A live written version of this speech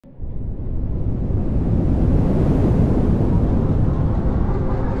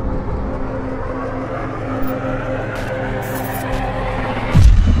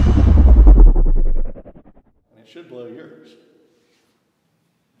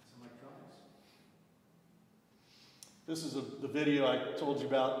This is the video I told you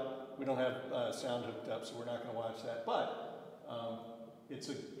about. We don't have sound hooked up, so we're not going to watch that. But it's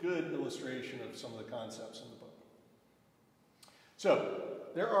a good illustration of some of the concepts in the book. So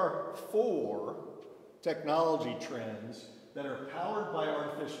there are 4 technology trends that are powered by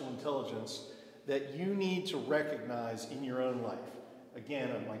artificial intelligence that you need to recognize in your own life. Again,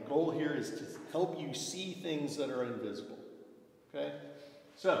 my goal here is to help you see things that are invisible. Okay?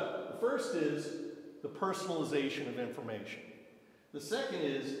 So the first is the personalization of information. The second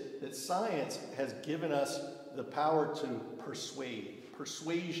is that science has given us the power to persuade.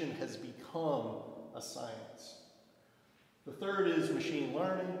 Persuasion has become a science. The third is machine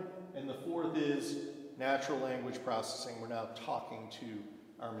learning, and the fourth is natural language processing. We're now talking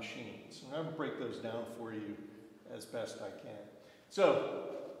to our machines. And I'm going to break those down for you as best I can. So,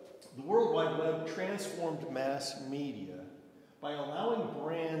 the World Wide Web transformed mass media by allowing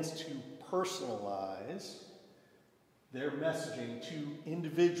brands to personalize their messaging to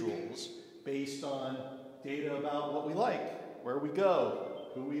individuals based on data about what we like, where we go,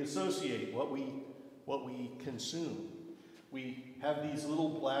 who we associate, what we consume. We have these little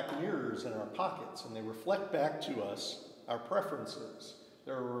black mirrors in our pockets, and they reflect back to us our preferences.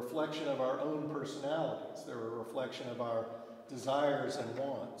 They're a reflection of our own personalities. They're a reflection of our desires and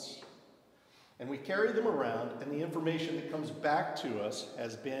wants. And we carry them around, and the information that comes back to us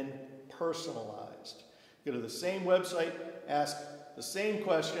has been personalized. Go to the same website, ask the same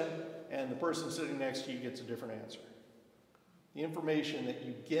question, and the person sitting next to you gets a different answer. The information that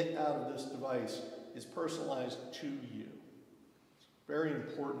you get out of this device is personalized to you. It's very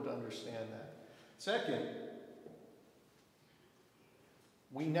important to understand that. Second,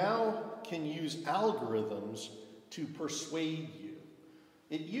 we now can use algorithms to persuade you.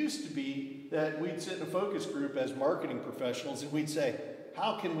 It used to be that we'd sit in a focus group as marketing professionals and we'd say,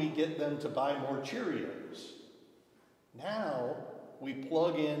 how can we get them to buy more Cheerios? Now, we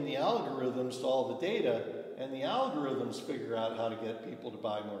plug in the algorithms to all the data, and the algorithms figure out how to get people to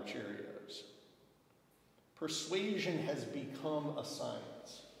buy more Cheerios. Persuasion has become a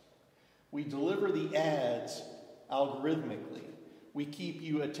science. We deliver the ads algorithmically. We keep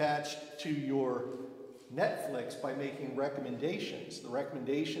you attached to your Netflix by making recommendations. The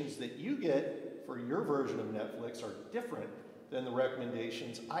recommendations that you get for your version of Netflix are different than the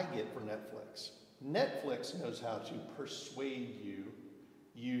recommendations I get for Netflix. Netflix knows how to persuade you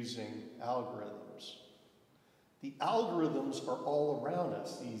using algorithms. The algorithms are all around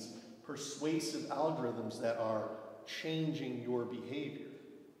us, these persuasive algorithms that are changing your behavior.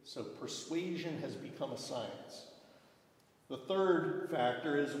 So persuasion has become a science. The third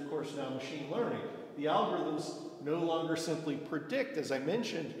factor is, of course, now machine learning. The algorithms no longer simply predict, as I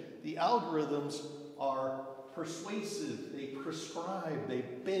mentioned. The algorithms are persuasive, they prescribe, they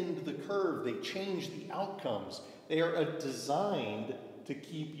bend the curve, they change the outcomes. They are designed to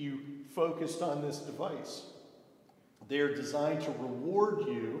keep you focused on this device. They are designed to reward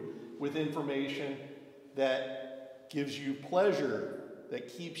you with information that gives you pleasure, that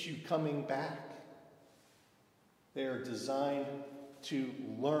keeps you coming back. They are designed to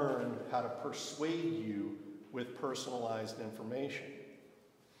learn how to persuade you with personalized information.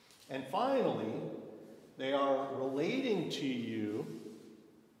 And finally, they are relating to you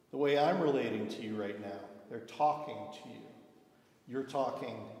the way I'm relating to you right now. They're talking to you. You're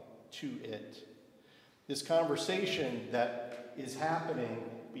talking to it. This conversation that is happening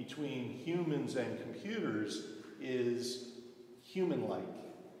between humans and computers is human-like.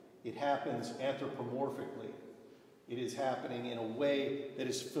 It happens anthropomorphically. It is happening in a way that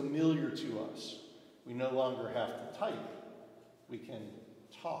is familiar to us. We no longer have to type. We can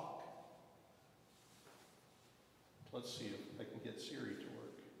talk. Let's see if I can get Siri to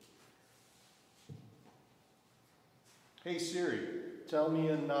work. Hey Siri, tell me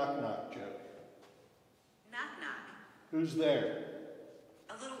a knock-knock joke. Knock-knock. Who's there?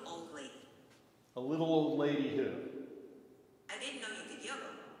 A little old lady. A little old lady who? I didn't know you could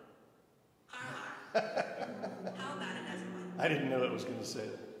yoga. Har How about another one? I didn't know it was going to say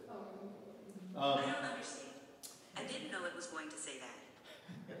that. I don't understand. I didn't know it was going to say that.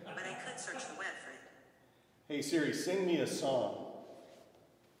 But I could search the web for it. Hey Siri, sing me a song.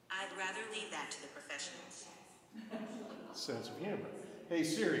 I'd rather leave that to the professionals. Sense of humor. Hey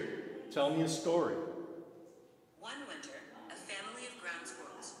Siri, tell me a story. One winter, a family of ground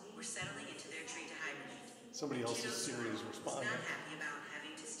squirrels were settling into their tree to hibernate. Somebody else's Siri is Was responding. not happy about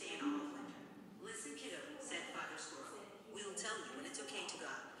having to stay in all of winter. Listen, kiddo, said Father Squirrel. We'll tell you when it's okay to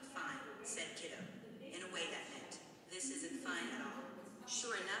go out. Fine, said Kiddo. In a way that meant, this isn't fine at all.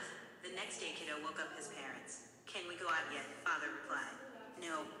 Sure enough, the next day Kiddo woke up his parents. Can we go out yet? Father replied.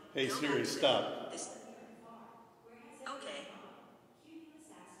 No. Hey go Siri, back to stop. this.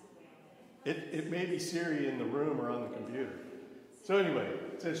 It may be Siri in the room or on the computer. So anyway,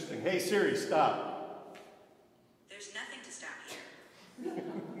 it's interesting. Hey Siri, stop. There's nothing to stop here.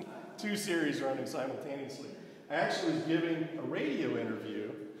 Two Siris running simultaneously. I actually was giving a radio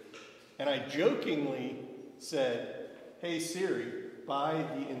interview, and I jokingly said, hey Siri, buy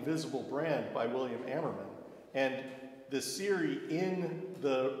The Invisible Brand by William Ammerman. And the Siri in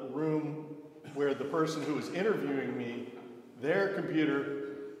the room where the person who was interviewing me, their computer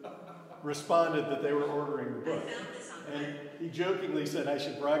responded that they were ordering the book. And he jokingly said I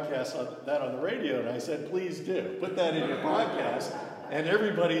should broadcast that on the radio, and I said, please do. Put that in your broadcast, and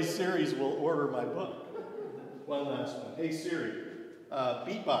everybody's Siris will order my book. One last one. Hey Siri,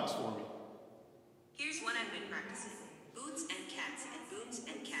 beatbox for me. Here's one I've been practicing. Boots and cats and boots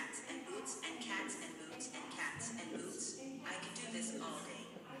and cats and boots and cats and boots and cats and boots. I could do this all day.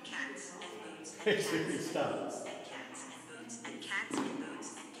 Cats and boots and Hey cats Siri, and stop. boots and cats and boots and cats and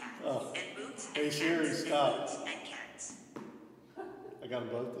boots and cats Oh. and boots and Hey cats Siri, and stop. boots and cats. I got them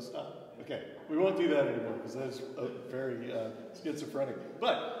both to stop. Okay, we won't do that anymore because that's very schizophrenic.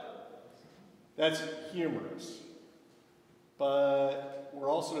 But that's humorous. But we're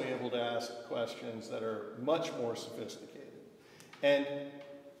also able to ask questions that are much more sophisticated. And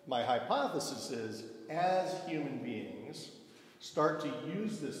my hypothesis is, as human beings start to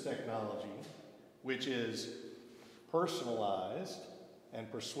use this technology, which is personalized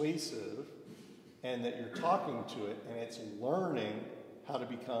and persuasive, and that you're talking to it and it's learning how to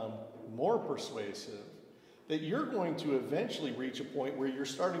become more persuasive, that you're going to eventually reach a point where you're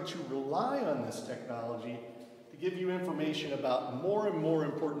starting to rely on this technology to give you information about more and more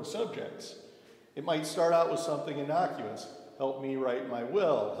important subjects. It might start out with something innocuous. Help me write my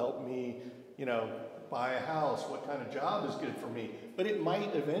will. Help me, buy a house. What kind of job is good for me? But it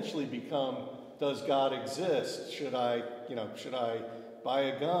might eventually become, does God exist? Should I buy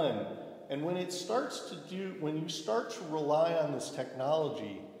a gun? And when you start to rely on this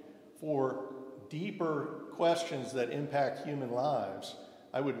technology for deeper questions that impact human lives,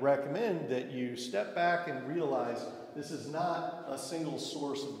 I would recommend that you step back and realize this is not a single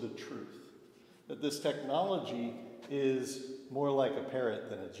source of the truth. That this technology is more like a parrot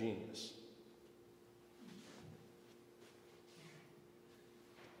than a genius.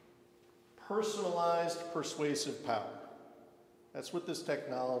 Personalized persuasive power. That's what this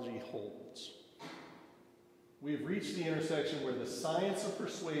technology holds. We've reached the intersection where the science of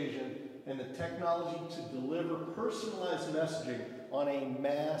persuasion and the technology to deliver personalized messaging on a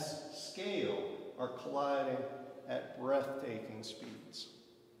mass scale are colliding at breathtaking speeds.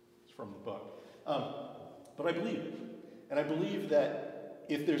 It's from the book. But I believe it. And I believe that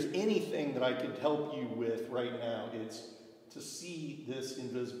if there's anything that I could help you with right now, it's to see this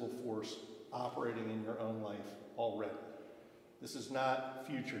invisible force operating in your own life already. This is not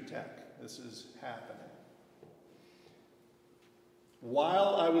future tech. This is happening.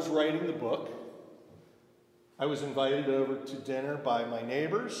 While I was writing the book, I was invited over to dinner by my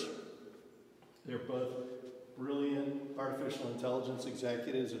neighbors. They're both brilliant artificial intelligence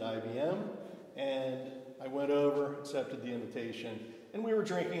executives at IBM. And I went over, accepted the invitation, and we were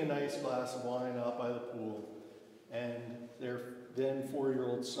drinking a nice glass of wine out by the pool. And their then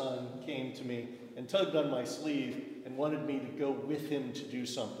 4-year-old son came to me and tugged on my sleeve and wanted me to go with him to do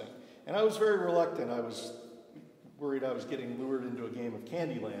something. And I was very reluctant. I was worried I was getting lured into a game of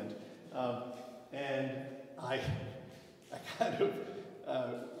Candyland. And I kind of,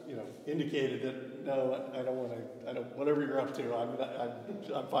 indicated that, no, I don't want to, whatever you're up to,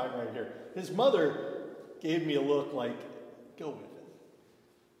 I'm fine right here. His mother gave me a look like, go with him.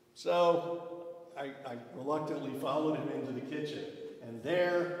 So I reluctantly followed him into the kitchen. And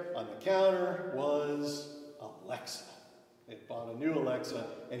there on the counter was Alexa. They bought a new Alexa,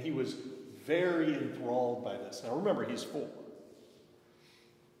 and he was very enthralled by this. Now remember, he's 4.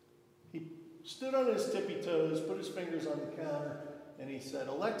 He stood on his tippy toes, put his fingers on the counter, and he said,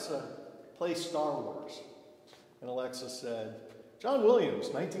 Alexa, play Star Wars. And Alexa said, John Williams,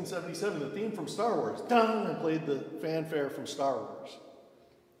 1977, the theme from Star Wars. Dun! And played the fanfare from Star Wars.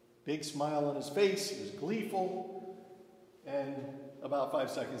 Big smile on his face, he was gleeful, and about 5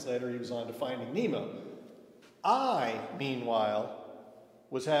 seconds later, he was on to Finding Nemo. I, meanwhile,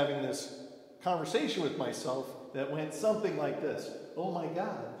 was having this conversation with myself that went something like this. Oh my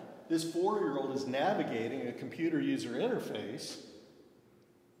God, this 4-year-old is navigating a computer user interface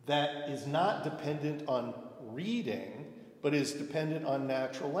that is not dependent on reading, but is dependent on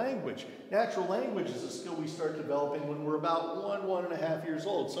natural language. Natural language is a skill we start developing when we're about 1.5 years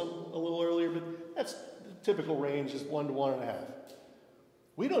old. Some a little earlier, but that's the typical range is 1 to 1.5.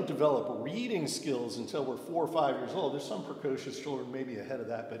 We don't develop reading skills until we're 4 or 5 years old. There's some precocious children maybe ahead of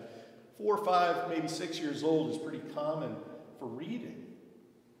that, but 4, 5, maybe 6 years old is pretty common for reading.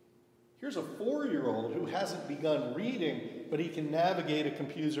 Here's a 4-year-old who hasn't begun reading, but he can navigate a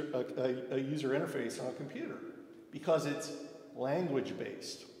user interface on a computer because it's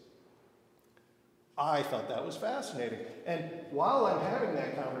language-based. I thought that was fascinating. And while I'm having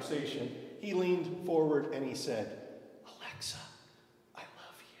that conversation, he leaned forward and he said, "Alexa, I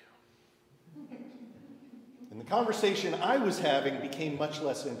love you." And the conversation I was having became much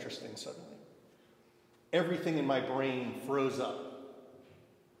less interesting suddenly. Everything in my brain froze up.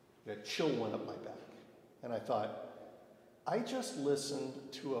 A chill went up my back. And I thought, I just listened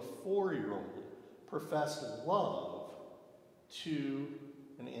to a 4-year-old profess love to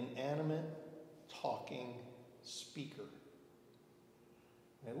an inanimate, talking speaker.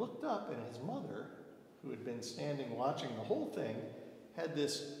 And I looked up, and his mother, who had been standing watching the whole thing, had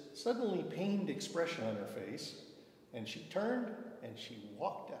this suddenly pained expression on her face, and she turned and she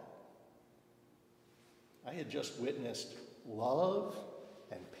walked out. I had just witnessed love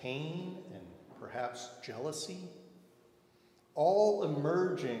and pain and perhaps jealousy, all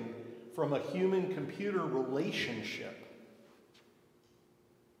emerging from a human-computer relationship.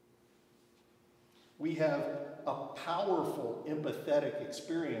 We have a powerful empathetic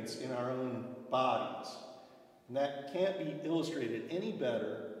experience in our own bodies. And that can't be illustrated any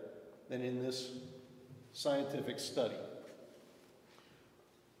better than in this scientific study.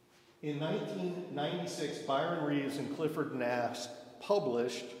 In 1996, Byron Reeves and Clifford Nass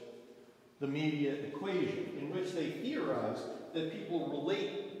published the media equation, in which they theorized that people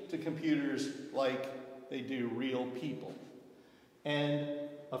relate to computers like they do real people. And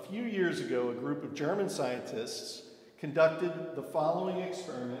a few years ago, a group of German scientists conducted the following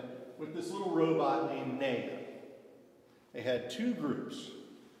experiment with this little robot named Neo. They had 2 groups.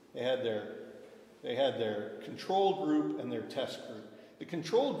 They had their control group and their test group. The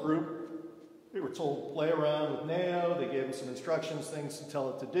control group, they were told to play around with Neo. They gave them some instructions, things to tell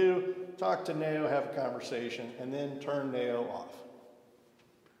it to do, talk to Neo, have a conversation, and then turn Neo off.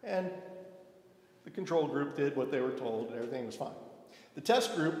 And the control group did what they were told, and everything was fine. The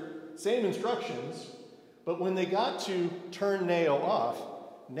test group, same instructions, but when they got to turn Neo off,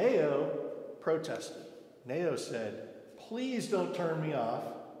 Neo protested. Neo said, "Please don't turn me off.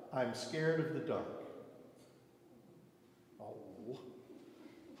 I'm scared of the dark." Oh,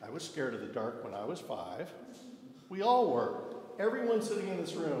 I was scared of the dark when I was 5. We all were. Everyone sitting in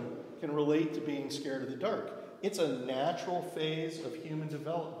this room can relate to being scared of the dark. It's a natural phase of human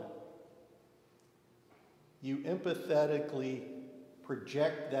development. You empathetically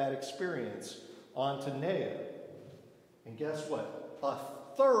project that experience onto Neo. And guess what? A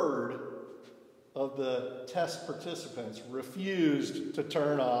third of the test participants refused to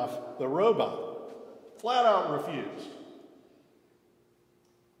turn off the robot. Flat out refused.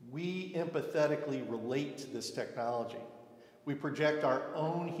 We empathetically relate to this technology. We project our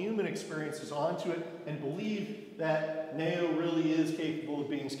own human experiences onto it and believe that Neo really is capable of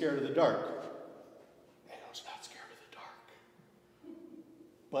being scared of the dark. Neo's not scared of the dark.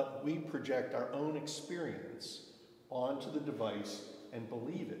 But we project our own experience onto the device and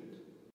believe it.